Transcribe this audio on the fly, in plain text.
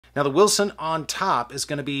Now the Wilson on top is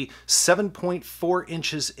going to be 7.4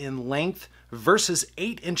 inches in length versus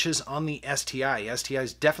 8 inches on the STI. STI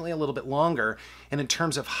is definitely a little bit longer. And in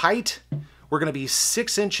terms of height, we're going to be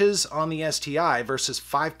 6 inches on the STI versus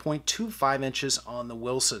 5.25 inches on the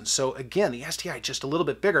Wilson. So again, the STI just a little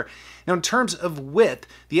bit bigger. Now in terms of width,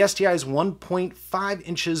 the STI is 1.5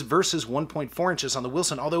 inches versus 1.4 inches on the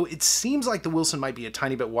Wilson, although it seems like the Wilson might be a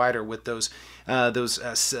tiny bit wider with those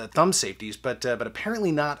thumb safeties, but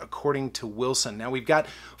apparently not according to Wilson. Now we've got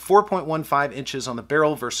 4.15 inches on the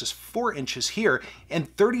barrel versus 4 inches here,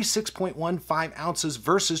 and 36.15 ounces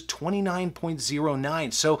versus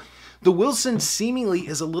 29.09. So the Wilson seemingly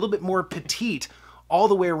is a little bit more petite all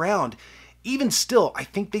the way around. Even still, I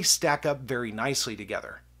think they stack up very nicely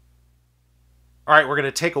together. All right, we're going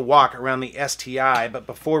to take a walk around the STI, but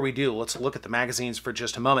before we do, let's look at the magazines for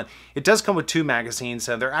just a moment. It does come with 2 magazines,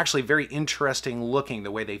 and they're actually very interesting looking the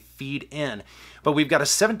way they feed in. But we've got a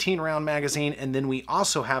 17-round magazine, and then we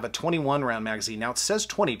also have a 21-round magazine. Now, it says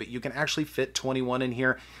 20, but you can actually fit 21 in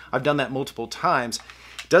here. I've done that multiple times.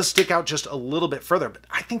 Does stick out just a little bit further, but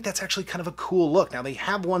I think that's actually kind of a cool look. Now they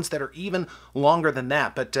have ones that are even longer than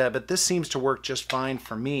that, but this seems to work just fine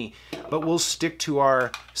for me. But we'll stick to our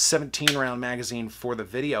 17-round magazine for the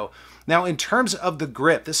video. Now in terms of the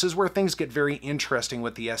grip, this is where things get very interesting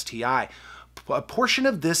with the STI. A portion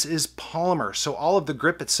of this is polymer, so all of the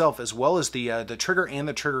grip itself, as well as the trigger and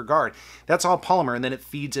the trigger guard, that's all polymer, and then it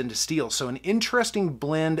feeds into steel. So an interesting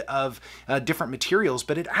blend of different materials,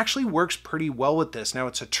 but it actually works pretty well with this. Now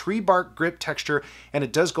it's a tree bark grip texture, and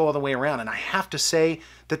it does go all the way around, and I have to say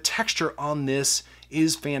the texture on this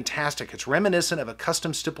is fantastic. It's reminiscent of a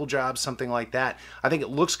custom stipple job, something like that. I think it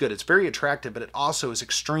looks good. It's very attractive, but it also is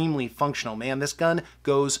extremely functional. Man, this gun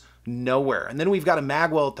goes nowhere. And then we've got a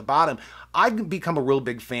magwell at the bottom. I've become a real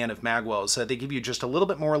big fan of magwells. They give you just a little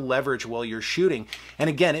bit more leverage while you're shooting. And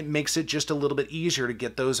again, it makes it just a little bit easier to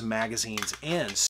get those magazines in.